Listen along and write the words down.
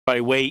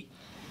everybody wait.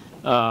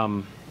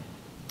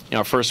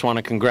 First want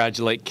to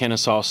congratulate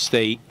Kennesaw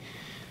State.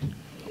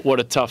 What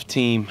a tough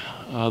team.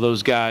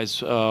 Those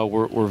guys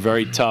were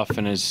very tough,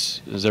 and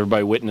as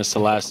everybody witnessed the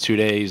last 2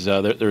 days,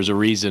 there's a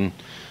reason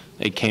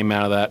they came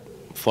out of that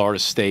Florida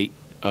State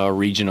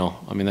regional.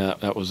 I mean,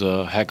 that was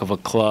a heck of a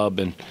club,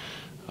 and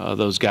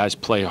those guys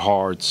play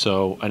hard.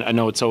 So I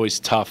know it's always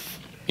tough,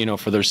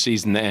 for their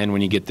season to end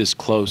when you get this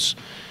close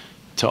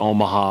to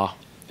Omaha,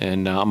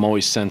 and I'm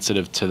always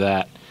sensitive to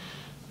that.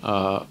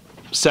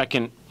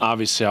 Second,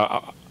 obviously,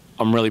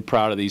 I'm really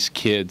proud of these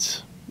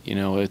kids.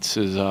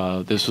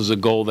 This was a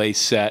goal they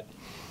set.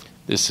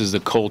 This is the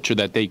culture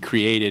that they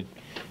created,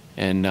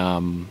 and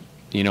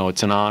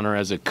it's an honor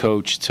as a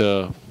coach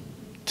to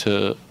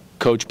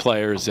coach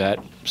players that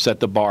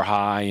set the bar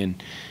high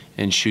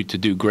and shoot to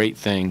do great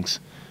things.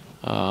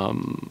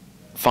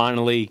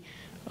 Finally,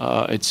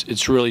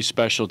 it's really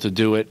special to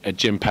do it at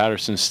Jim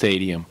Patterson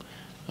Stadium,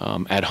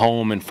 at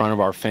home in front of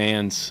our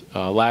fans.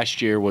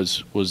 Last year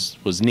was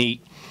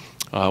neat.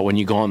 When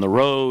you go on the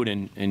road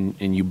and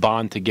you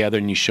bond together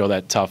and you show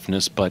that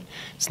toughness, but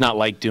it's not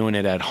like doing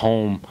it at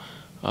home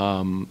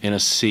in a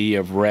sea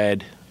of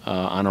red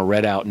on a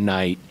red-out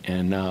night.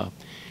 And,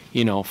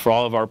 for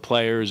all of our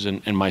players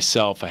and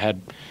myself, I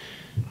had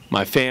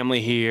my family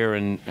here,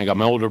 and I got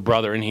my older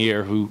brother in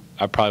here who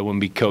I probably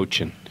wouldn't be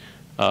coaching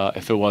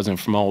if it wasn't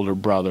for my older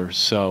brother.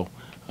 So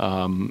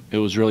it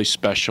was really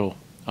special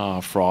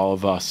for all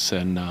of us.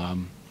 And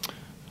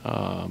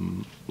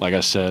like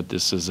I said,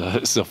 this is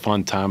a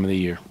fun time of the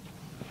year.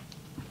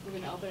 We're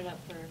going to open it up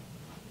for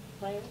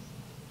players.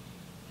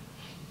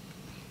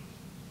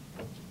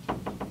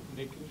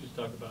 Nick, can you just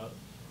talk about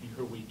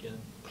your weekend?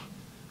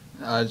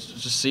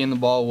 Just seeing the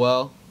ball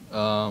well.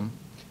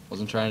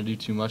 Wasn't trying to do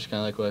too much,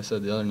 kind of like what I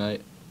said the other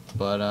night.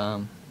 But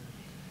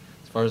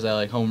as far as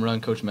that home run,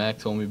 Coach Mack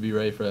told me to be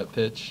ready for that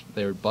pitch.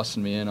 They were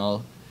busting me in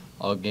all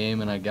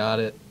game, and I got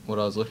it, what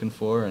I was looking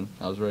for, and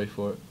I was ready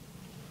for it.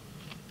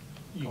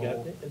 You got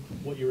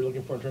what you were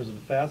looking for in terms of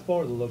the fastball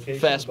or the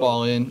location?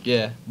 Fastball in,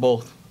 yeah,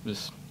 both.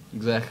 Just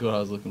exactly what I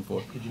was looking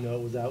for. Did you know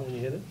it was out when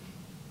you hit it?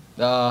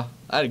 I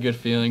had a good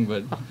feeling,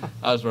 but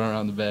I was running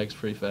around the bags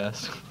pretty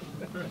fast,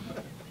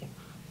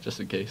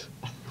 just in case.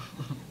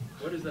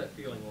 What is that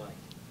feeling like?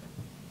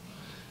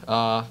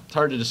 It's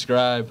hard to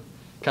describe.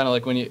 Kind of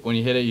like when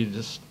you hit it, you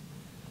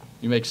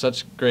make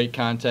such great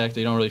contact that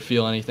you don't really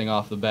feel anything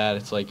off the bat.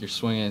 It's like you're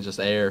swinging in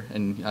just air,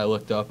 and I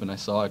looked up and I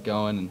saw it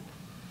going, and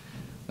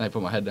I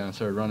put my head down and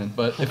started running.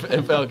 But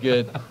it felt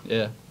good,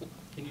 yeah.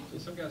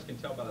 Some guys can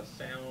tell by the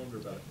sound or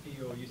by the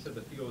feel. You said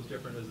the feel was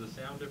different. Is the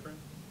sound different?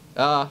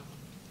 I'm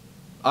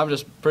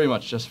just pretty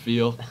much just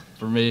feel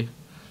for me,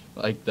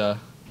 like the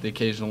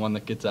occasional one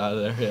that gets out of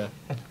there, yeah.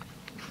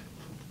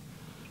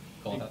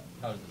 Cole,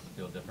 how does this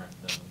feel different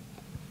than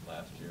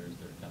last year? Is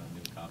there kind of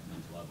new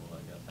confidence level, I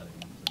guess, heading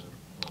into the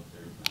World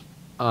Series?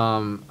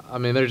 I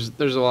mean,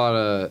 there's a lot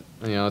of,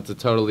 it's a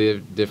totally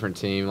different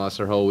team. Lost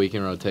their whole week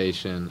in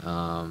rotation.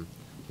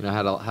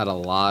 Had a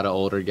lot of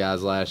older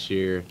guys last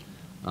year.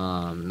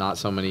 Not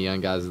so many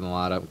young guys in the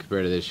lineup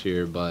compared to this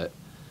year, but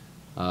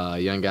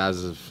young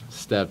guys have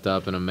stepped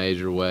up in a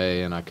major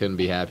way, and I couldn't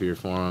be happier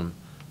for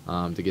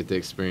them to get the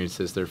experience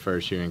this their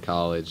first year in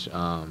college.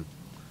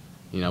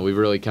 We've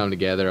really come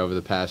together over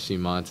the past few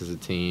months as a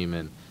team,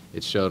 and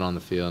it showed on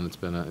the field,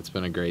 and it's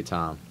been a great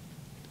time.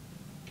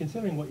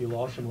 Considering what you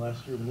lost from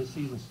last year, when this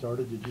season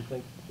started, did you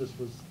think this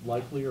was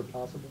likely or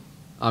possible?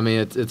 I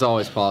mean, it's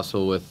always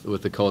possible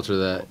with the culture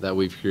that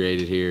we've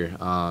created here.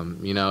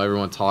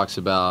 Everyone talks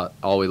about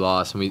all we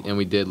lost, and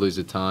we did lose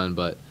a ton,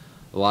 but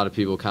a lot of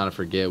people kind of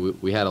forget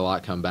we had a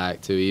lot come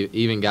back too.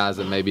 Even guys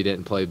that maybe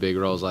didn't play big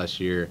roles last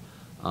year,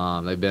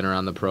 they've been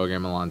around the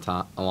program a long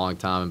time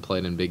and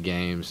played in big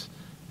games,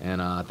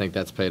 and I think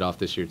that's paid off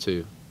this year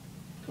too.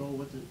 Cole,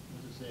 what's it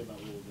say about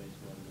Louisville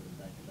baseball to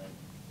back-to-back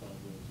World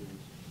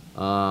Series?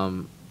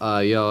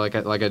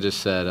 Like I just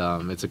said,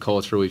 it's a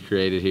culture we've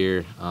created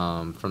here,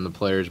 from the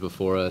players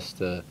before us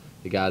to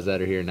the guys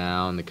that are here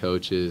now and the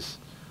coaches,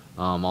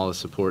 all the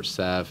support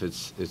staff.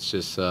 It's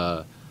just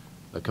a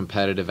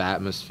competitive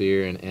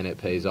atmosphere, and it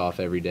pays off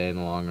every day in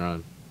the long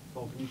run.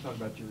 Paul, can you talk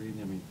about your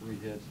evening? I mean, 3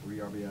 hits, 3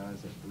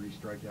 RBIs, that's 3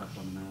 strikeouts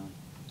on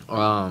the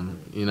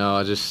mound.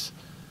 I just,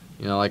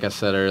 like I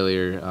said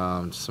earlier,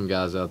 some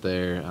guys out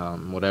there,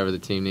 whatever the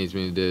team needs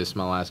me to do, it's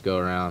my last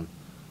go-around.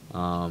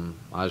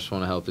 I just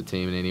want to help the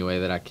team in any way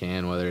that I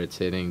can, whether it's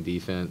hitting,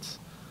 defense,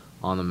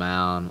 on the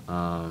mound.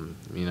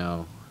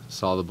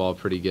 Saw the ball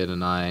pretty good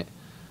tonight.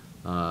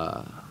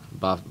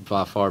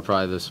 By far,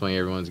 probably the swing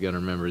everyone's going to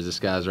remember is this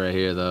guy's right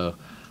here, though.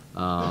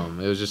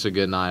 It was just a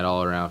good night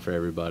all around for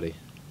everybody.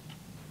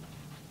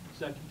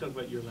 Zach, you talk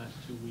about your last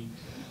 2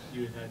 weeks.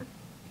 You had a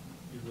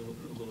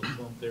little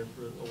slump there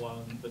for a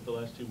while, but the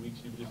last 2 weeks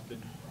you've just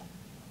been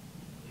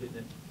hitting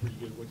it pretty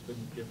good. What's been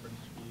the difference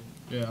for you?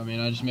 Yeah, I mean,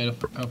 I just made a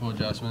couple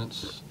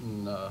adjustments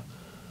and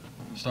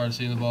started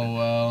seeing the ball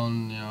well,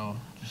 and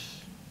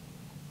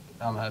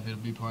I'm happy to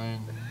be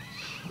playing.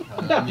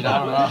 I don't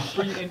know.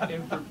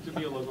 To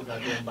be a local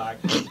guy going back,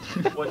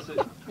 what's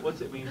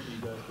it mean for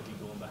you guys to be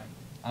going back?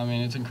 I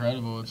mean, it's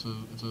incredible. It's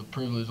a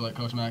privilege, like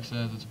Coach Mack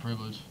says. It's a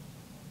privilege.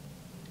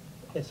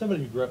 As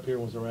somebody who grew up here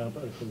and was around for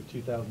the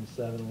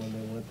 2007 when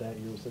they went that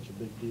year was such a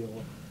big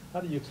deal, how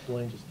do you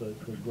explain just the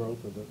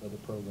growth of the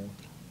program?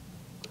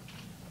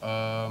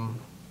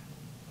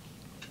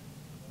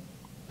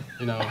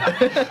 You know,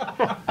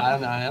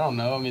 I don't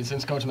know. I mean,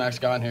 since Coach Mack's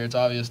gotten here, it's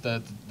obvious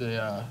that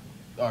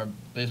our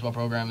baseball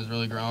program has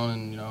really grown,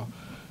 and you know,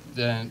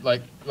 then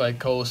like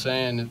Cole was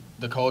saying,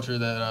 the culture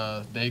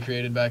that they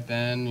created back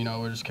then, you know,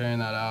 we're just carrying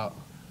that out.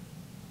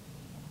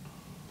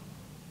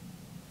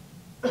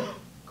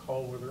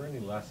 Cole, were there any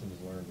lessons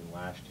learned in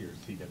last year's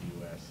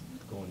CWS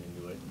going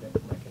into it that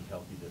can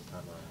help you this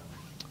time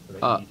around, so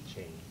that you need to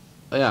change?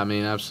 Yeah, I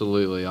mean,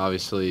 absolutely.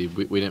 Obviously,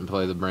 we didn't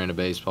play the brand of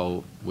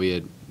baseball we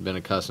had been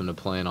accustomed to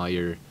playing all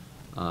year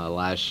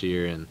last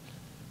year, and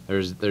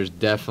there's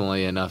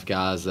definitely enough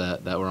guys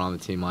that were on the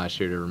team last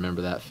year to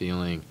remember that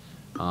feeling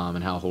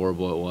and how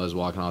horrible it was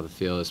walking off the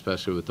field,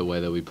 especially with the way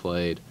that we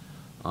played.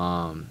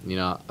 You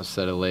know, I've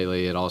said it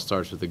lately, it all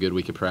starts with a good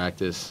week of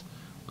practice,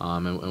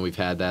 and we've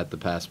had that the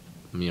past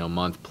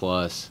month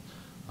plus.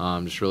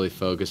 Just really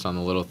focused on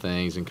the little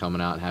things and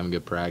coming out and having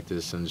good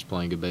practice and just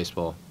playing good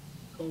baseball.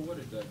 Cole, what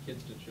did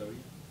Kidston show you?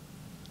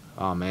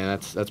 Oh man,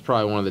 that's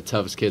probably one of the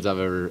toughest kids I've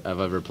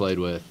ever played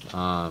with.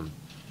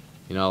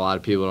 You know, a lot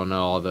of people don't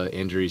know all the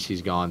injuries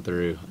he's gone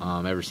through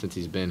ever since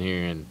he's been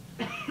here, and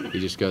he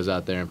just goes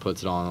out there and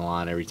puts it all on the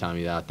line every time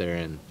he's out there.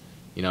 And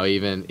you know,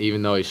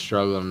 even though he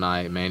struggled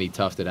tonight, man, he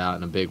toughed it out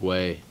in a big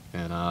way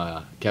and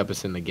kept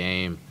us in the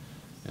game.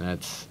 And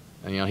that's,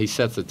 you know, he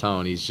sets the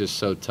tone. He's just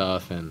so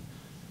tough, and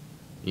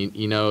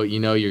you know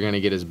you're gonna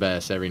get his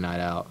best every night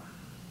out.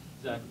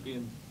 Zach,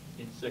 being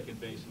in second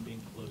base and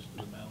being close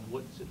to the mound,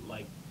 what's it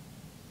like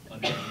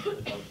underneath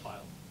the dog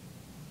pile?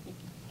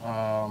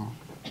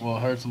 Well,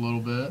 it hurts a little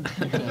bit,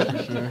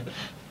 that's for sure.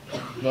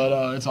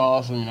 But it's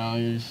awesome, you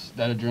know.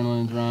 That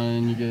adrenaline's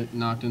running. You get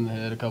knocked in the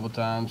head a couple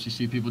times. You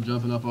see people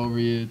jumping up over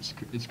you.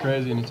 It's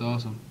crazy and it's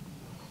awesome.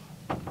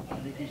 I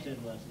think you said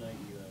last night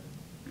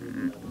you were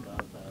in the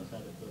dog piles. How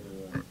to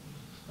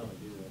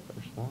do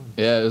that?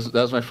 Yeah, that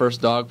was my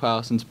first dog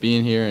pile since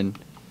being here, and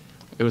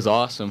it was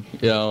awesome.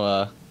 You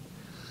know,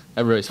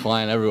 everybody's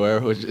flying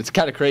everywhere, which it's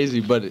kind of crazy,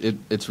 but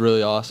it's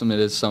really awesome. It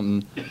is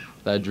something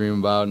that I dream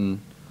about,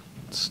 and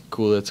it's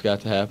cool that it's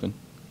got to happen.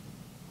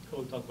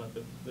 Cole, talk about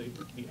the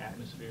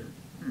atmosphere.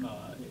 And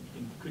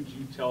could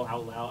you tell how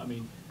loud? I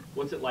mean,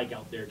 what's it like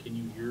out there? Can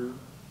you hear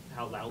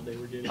how loud they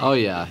were getting? Oh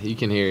yeah, you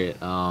can hear it.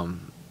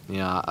 You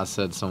know, I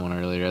said to someone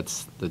earlier,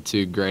 it's the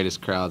two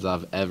greatest crowds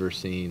I've ever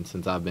seen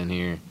since I've been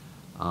here,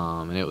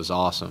 and it was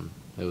awesome.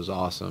 It was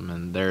awesome,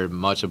 and they're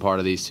much a part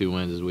of these 2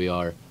 wins as we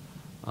are.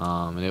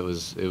 And it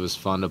was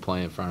fun to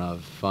play in front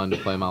of. Fun to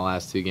play my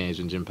last 2 games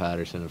with Jim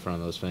Patterson in front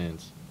of those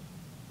fans.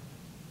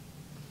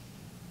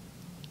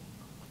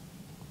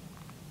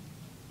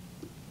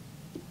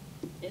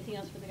 Anything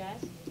else for the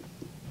guys?